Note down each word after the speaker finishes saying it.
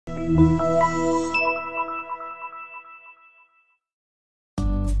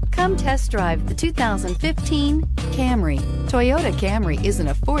Come test drive the 2015 Camry. Toyota Camry is an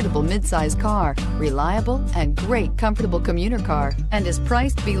affordable midsize car, reliable and great comfortable commuter car, and is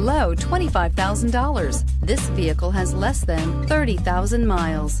priced below $25,000. This vehicle has less than 30,000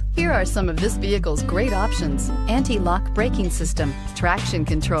 miles. Here are some of this vehicle's great options: anti-lock braking system, traction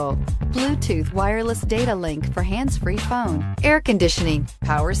control, Bluetooth wireless data link for hands-free phone, air conditioning,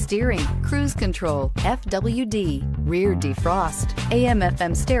 power steering, cruise control, FWD, rear defrost,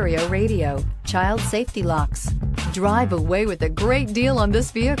 AM/FM stereo radio, child safety locks. Drive away with a great deal on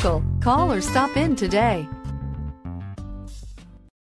this vehicle. Call or stop in today.